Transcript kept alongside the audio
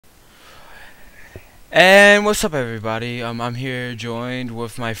And what's up, everybody? I'm here joined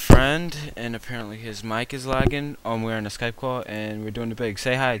with my friend, and apparently his mic is lagging. We're on a Skype call, and we're doing the big.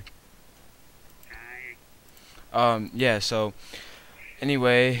 Say hi. Hi. Yeah. So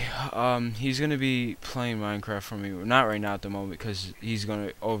anyway, he's gonna be playing Minecraft for me. Not right now at the moment, because he's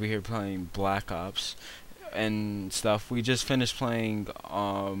gonna over here playing Black Ops and stuff. We just finished playing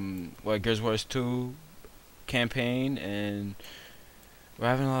what Gears of War 2 campaign, and we're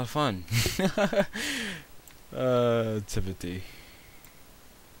having a lot of fun. Timothy.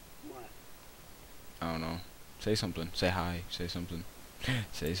 What? I don't know. Say something. Say hi. Say something.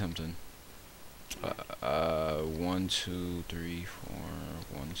 Say something. What? 1, 2, 3, 4.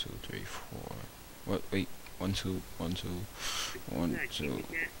 1, 2, 3, 4. What? Wait. 1, 2, 1, 2, Did you get 1, the 2, achievement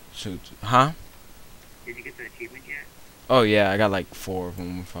yet? 2. Huh? Did you get the achievement yet? Oh yeah, I got like 4 of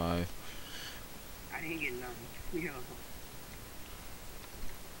them. 5. I didn't get none. Yo.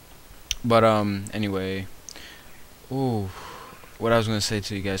 But anyway. Ooh. What I was gonna say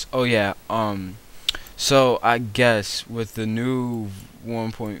to you guys. Oh yeah. So I guess with the new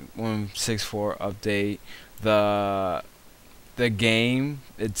 1.164 update, the the game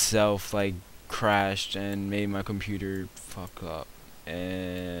itself like crashed and made my computer fuck up,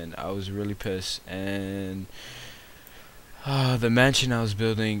 and I was really pissed. And the mansion I was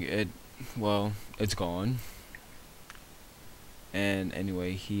building, it's gone. And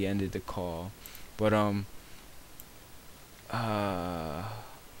anyway, he ended the call, but uh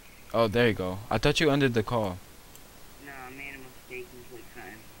oh, there you go. I thought you ended the call. No, I made a mistake and clicked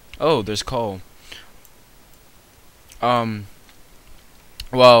time. Oh, there's call. Um,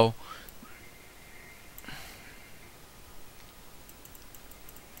 well,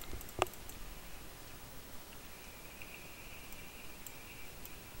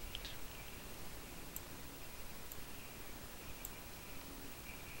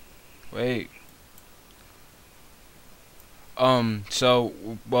 wait.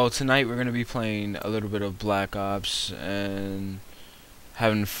 Well, tonight we're gonna be playing a little bit of Black Ops and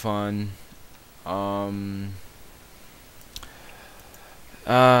having fun. Um,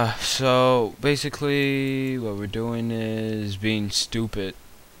 so basically, what we're doing is being stupid.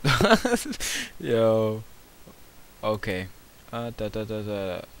 Yo, okay. Da da da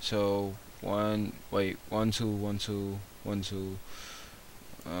da. So wait, 1 2 1 2 1 2.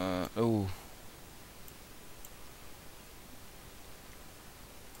 Oh,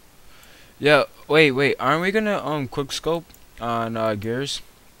 yeah. Wait. Aren't we gonna quick scope on Gears?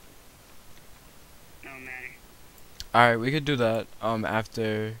 No matter. Alright, we could do that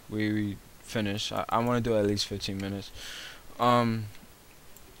after we finish. I want to do at least 15 minutes. Um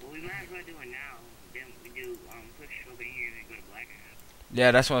Well, we might as well do it now. Then we do quick over here and then go to Black Ops. yeah,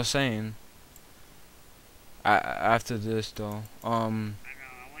 that's what I was saying. After this though. I don't know.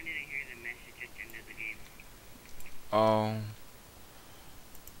 I wanted to hear the message at the end of the game. Oh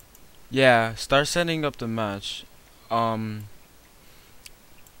yeah, start setting up the match. Um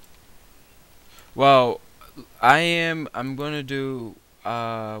well, I'm going to do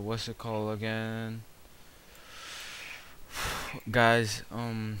what's it called again? Guys,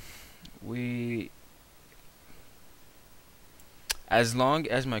 we as long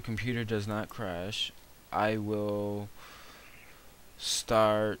as my computer does not crash, I will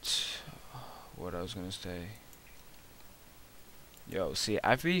start what I was gonna say. Yo, see,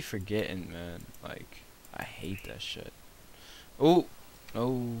 I be forgetting, man. Like, I hate that shit. Oh,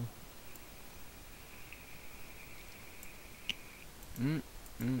 no. Mm,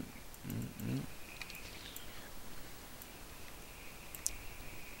 mm, mm.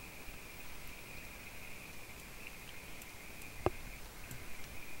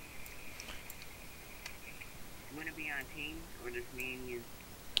 You want to be on teams or just me and you?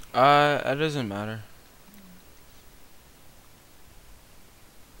 It doesn't matter.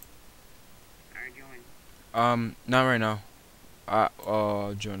 Alright, join. Not right now.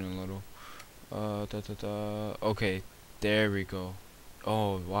 Join a little. Da da da. Okay, there we go.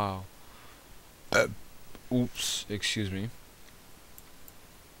 Oh, wow. Oops, excuse me.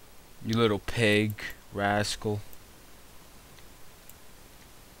 You little pig, rascal.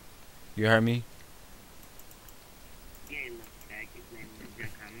 You heard me? Yeah, look, back. You playing with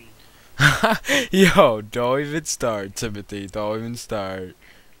junk on me. Yo, don't even start, Timothy. Don't even start.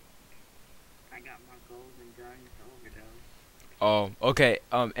 I got my golden guns overdose. Oh, okay.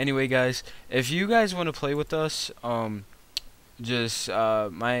 Anyway, guys, if you guys want to play with us, just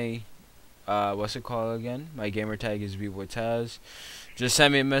my what's it called again? My gamer tag is bboytaz. Just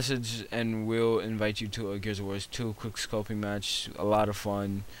send me a message and we'll invite you to a Gears of War 2 quick scoping match. A lot of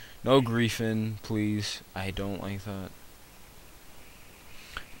fun. No griefing, please. I don't like that.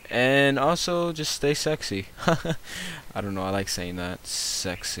 And also just stay sexy. I don't know, I like saying that.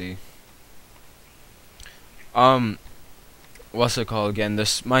 Sexy. Um what's it called again?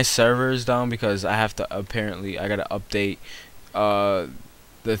 This my server is down because I have to apparently I gotta update uh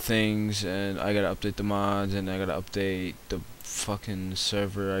the things, and I gotta update the mods, and I gotta update the fucking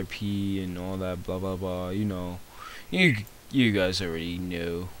server IP and all that blah blah blah, you know. You guys already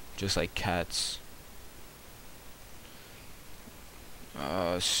know. Just like cats.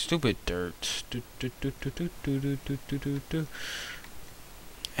 Stupid dirt.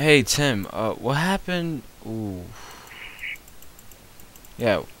 Hey Tim, what happened? Ooh.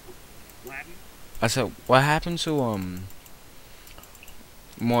 Yeah, What happened? I said, what happened to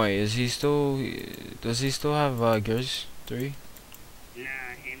Moy? Is he still? Does he still have Gears 3? Nah,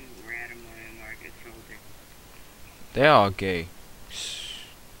 him, Radimal, and Marcus Soldier. They all gay.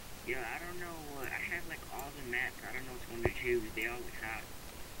 Yo, I don't know what. I have like all the maps. I don't know which one to choose. They all look hot.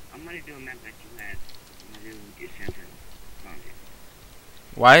 I'm gonna do a map that you have. I'm gonna do just center. Content.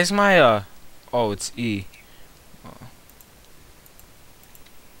 Why is my Oh, it's E.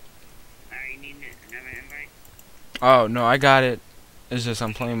 Alright, you need another invite? Oh no, I got it. It's just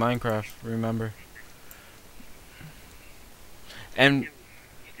I'm playing Minecraft. Remember? And You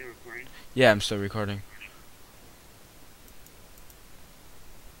still recording? yeah, I'm still recording.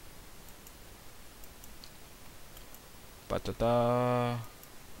 Ba-da-da.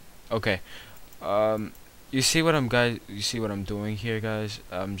 Okay. Um, you see what I'm guys? You see what I'm doing here, guys?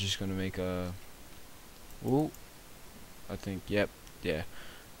 I'm just gonna make a. Ooh, I think. Yep. Yeah.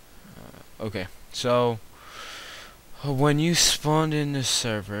 Okay. So when you spawned in the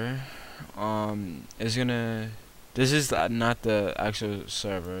server, it's gonna. This is not the actual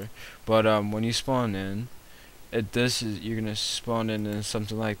server, but when you spawn in, this is you're gonna spawn in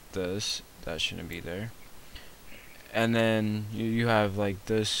something like this. That shouldn't be there. And then you have like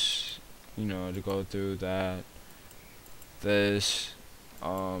this, you know, to go through that. This,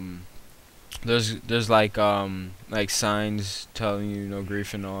 um, there's like signs telling you no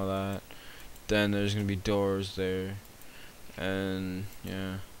grief and all that. Then there's gonna be doors there, and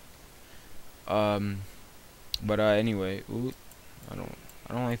yeah. Um, but anyway, ooh, I don't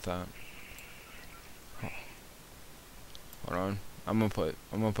I don't like that. Hold on, I'm gonna put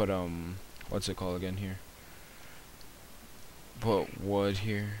what's it called again here? Put wood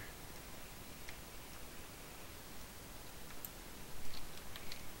here.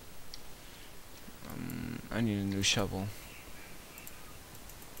 I need a new shovel.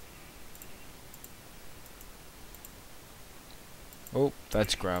 Oh,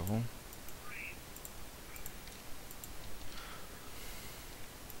 that's gravel.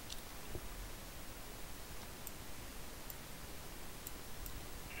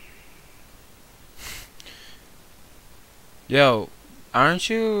 Yo, aren't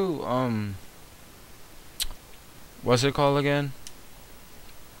you what's it called again?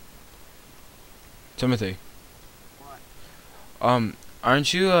 Timothy. What?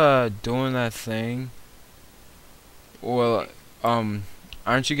 Aren't you doing that thing? Well,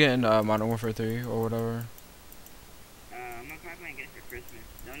 aren't you getting Modern Warfare 3 or whatever? I'm gonna probably get it for Christmas.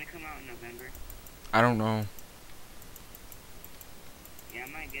 Don't it come out in November? I don't know. Yeah, I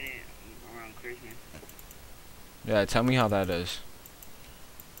might get it around Christmas. Yeah, tell me how that is.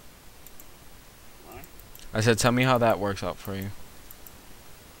 What? I said tell me how that works out for you.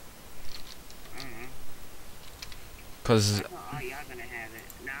 I don't know. Cause I thought all y'all gonna have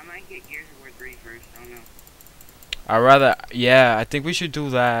it. Nah, I might get Gears of War 3 first. I don't know. I rather, yeah, I think we should do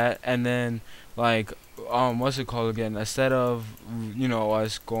that, and then like what's it called again? Instead of you know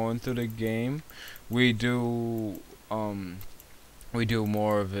us going through the game, we do um we do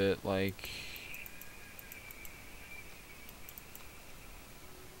more of it like.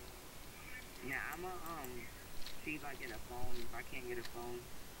 Nah, I'm gonna see if I get a phone. If I can't get a phone,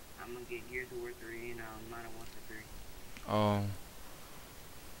 I'm gonna get Gears of War 3 and Modern Warfare 3. Oh,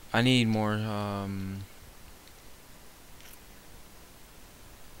 I need more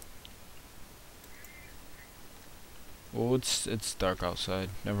well, it's dark outside.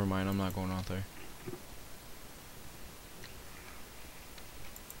 Never mind, I'm not going out there.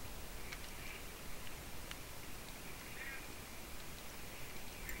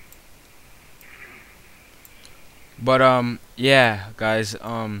 But yeah, guys,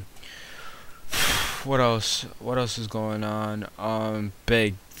 what else? What else is going on?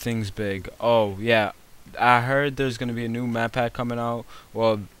 Big things, big. Oh yeah, I heard there's gonna be a new map pack coming out.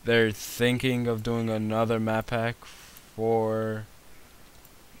 Well, they're thinking of doing another map pack for.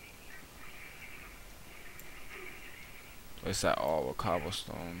 What's that? Oh, a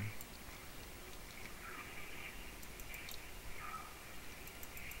cobblestone.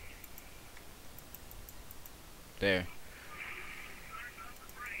 There.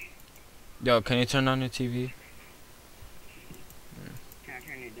 Yo, can you turn on your TV? Can I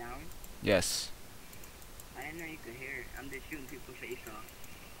turn it down? Yes. I didn't know you could hear it. I'm just shooting people's face off.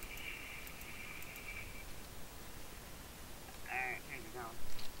 Alright, turn it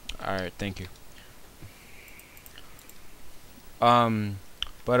down. Alright, thank you.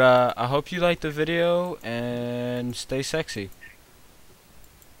 But I hope you liked the video and stay sexy.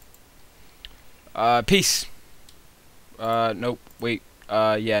 Peace. Nope, wait.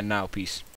 Yeah, now, peace.